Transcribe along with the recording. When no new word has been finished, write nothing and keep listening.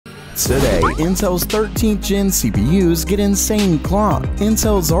Today, Intel's 13th gen CPUs get insane clock,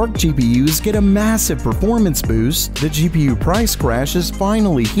 Intel's Arc GPUs get a massive performance boost, the GPU price crash is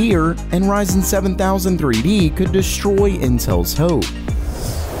finally here, and Ryzen 7000 3D could destroy Intel's hope.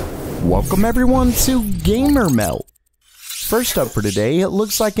 Welcome everyone to Gamer Melt. First up for today, it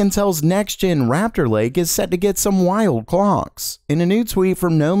looks like Intel's next-gen Raptor Lake is set to get some wild clocks. In a new tweet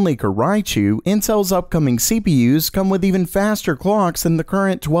from known leaker Ryzen, Intel's upcoming CPUs come with even faster clocks than the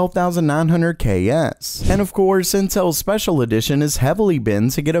current 12900KS. And of course, Intel's Special Edition is heavily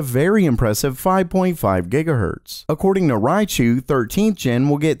binned to get a very impressive 5.5 GHz. According to Ryzen, 13th gen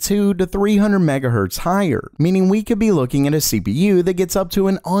will get 200 to 300 MHz higher, meaning we could be looking at a CPU that gets up to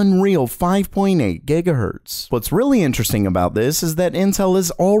an unreal 5.8 GHz. What's really interesting about this is that Intel has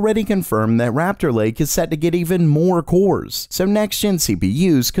already confirmed that Raptor Lake is set to get even more cores, so next-gen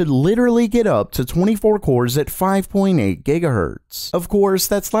CPUs could literally get up to 24 cores at 5.8 GHz. Of course,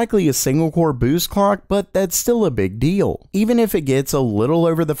 that's likely a single-core boost clock, but that's still a big deal. Even if it gets a little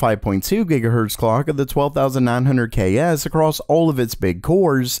over the 5.2 GHz clock of the 12900KS across all of its big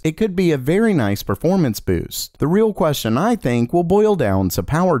cores, it could be a very nice performance boost. The real question, I think, will boil down to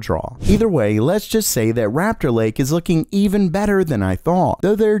power draw. Either way, let's just say that Raptor Lake is looking even better than I thought,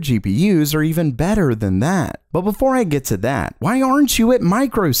 though their GPUs are even better than that. But before I get to that, why aren't you at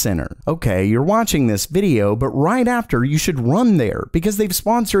Micro Center? Okay, you're watching this video, but right after you should run there because they've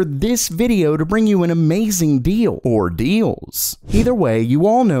sponsored this video to bring you an amazing deal, or deals. Either way, you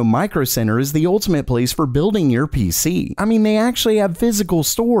all know Micro Center is the ultimate place for building your PC. I mean, they actually have physical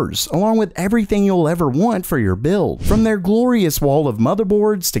stores, along with everything you'll ever want for your build. From their glorious wall of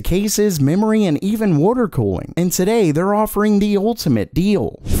motherboards to cases, memory, and even water cooling. And today, they're offering the ultimate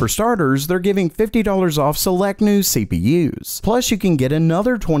deal. For starters, they're giving $50 off select new CPUs. Plus, you can get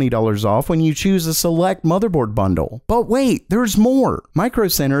another $20 off when you choose a select motherboard bundle. But wait, there's more! Micro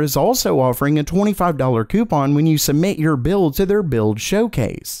Center is also offering a $25 coupon when you submit your build to their build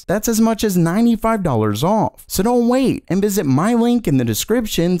showcase. That's as much as $95 off. So don't wait and visit my link in the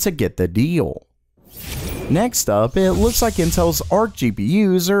description to get the deal. Next up, it looks like Intel's Arc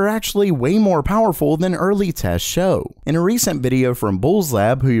GPUs are actually way more powerful than early tests show. In a recent video from Bulls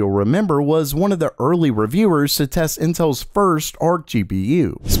Lab, who you'll remember was one of the early reviewers to test Intel's first Arc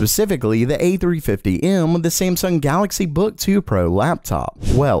GPU, specifically the A350M with the Samsung Galaxy Book 2 Pro laptop.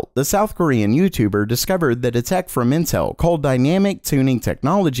 Well, the South Korean YouTuber discovered that a tech from Intel called dynamic tuning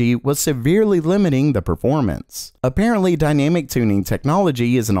technology was severely limiting the performance. Apparently, dynamic tuning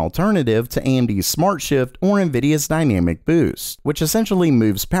technology is an alternative to AMD's Smart Shift or NVIDIA's Dynamic Boost, which essentially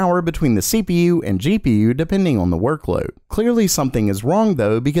moves power between the CPU and GPU depending on the workload. Clearly something is wrong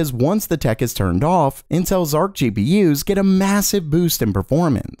though, because once the tech is turned off, Intel's Arc GPUs get a massive boost in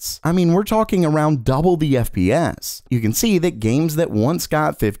performance. I mean, we're talking around double the FPS. You can see that games that once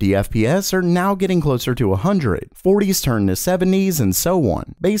got 50 FPS are now getting closer to 100, 40s turn to 70s, and so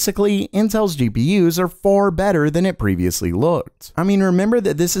on. Basically, Intel's GPUs are far better than it previously looked. I mean, remember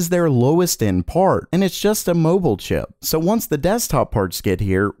that this is their lowest end part, and it's just a mobile chip. So once the desktop parts get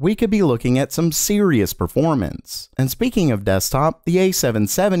here, we could be looking at some serious performance. And speaking of desktop, the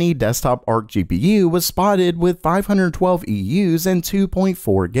A770 desktop Arc GPU was spotted with 512 EUs and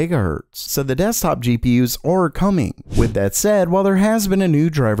 2.4 GHz. So the desktop GPUs are coming. With that said, while there has been a new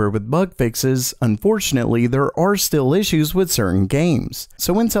driver with bug fixes, unfortunately there are still issues with certain games.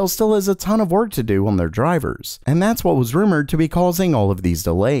 So Intel still has a ton of work to do on their drivers. And that's what was rumored to be causing all of these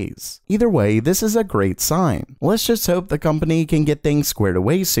delays. Either way, this is a great sign. Let's just hope the company can get things squared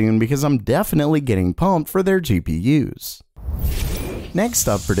away soon, because I'm definitely getting pumped for their GPUs. Next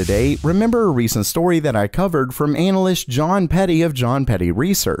up for today, remember a recent story that I covered from analyst John Petty of John Petty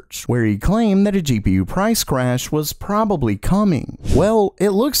Research, where he claimed that a GPU price crash was probably coming. Well, it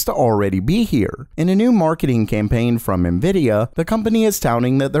looks to already be here. In a new marketing campaign from NVIDIA, the company is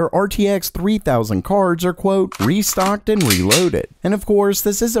touting that their RTX 3000 cards are, quote, restocked and reloaded. And of course,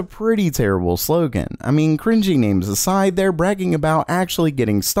 this is a pretty terrible slogan. I mean, cringy names aside, they're bragging about actually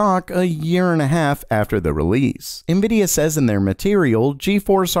getting stock a year and a half after the release. NVIDIA says in their material,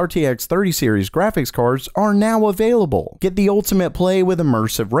 GeForce RTX 30 series graphics cards are now available. Get the ultimate play with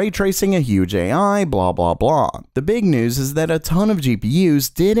immersive ray tracing, a huge AI, blah blah blah. The big news is that a ton of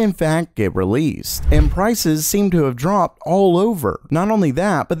GPUs did in fact get released, and prices seem to have dropped all over. Not only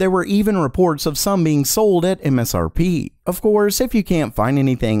that, but there were even reports of some being sold at MSRP. Of course, if you can't find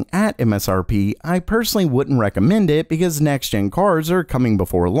anything at MSRP, I personally wouldn't recommend it because next-gen cards are coming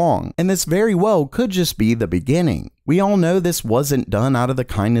before long, and this very well could just be the beginning. We all know this wasn't done out of the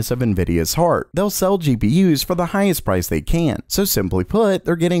kindness of Nvidia's heart. They'll sell GPUs for the highest price they can, so simply put,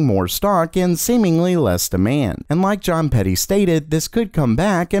 they're getting more stock and seemingly less demand. And like John Petty stated, this could come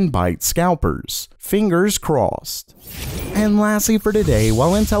back and bite scalpers. Fingers crossed. And lastly for today,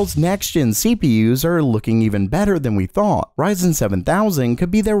 while Intel's next-gen CPUs are looking even better than we thought, Ryzen 7000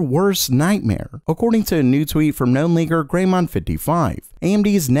 could be their worst nightmare. According to a new tweet from known leaker Greymon55,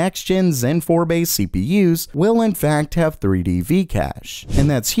 AMD's next-gen Zen 4-based CPUs will in fact have 3D Vcache. And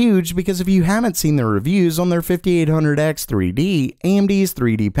that's huge because if you haven't seen the reviews on their 5800X 3D, AMD's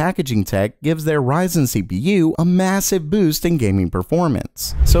 3D packaging tech gives their Ryzen CPU a massive boost in gaming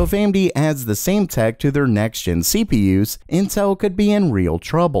performance. So if AMD adds the same tech to their next-gen CPUs, Intel could be in real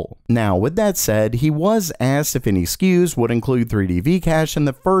trouble. Now, with that said, he was asked if any SKUs would include 3D Vcache in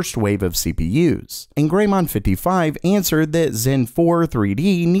the first wave of CPUs, and Greymon55 answered that Zen 4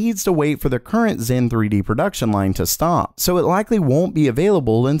 3D needs to wait for the current Zen 3D production line to stop, so it likely won't be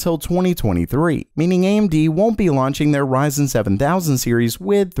available until 2023, meaning AMD won't be launching their Ryzen 7000 series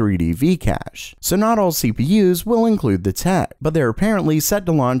with 3D Vcache. So not all CPUs will include the tech, but they're apparently set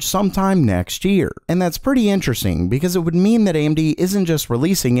to launch sometime next year, and that's pretty interesting because it would mean that AMD isn't just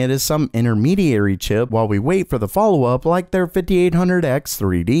releasing it as some intermediary chip while we wait for the follow-up like their 5800X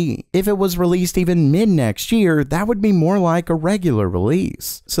 3D. If it was released even mid-next year, that would be more like a regular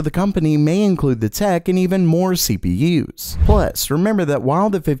release, so the company may include the tech in even more CPUs. Plus, remember that while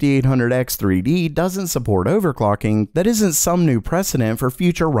the 5800X 3D doesn't support overclocking, that isn't some new precedent for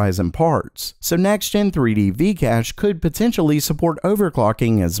future Ryzen parts, so next-gen 3D Vcache could potentially support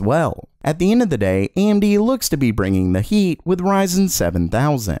overclocking as well. At the end of the day, AMD looks to be bringing the heat with Ryzen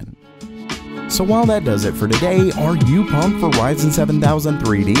 7000. So while that does it for today, are you pumped for Ryzen 7000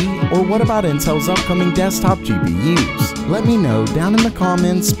 3D? Or what about Intel's upcoming desktop GPUs? Let me know down in the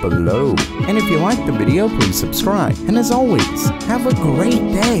comments below. And if you liked the video, please subscribe. And as always, have a great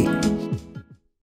day.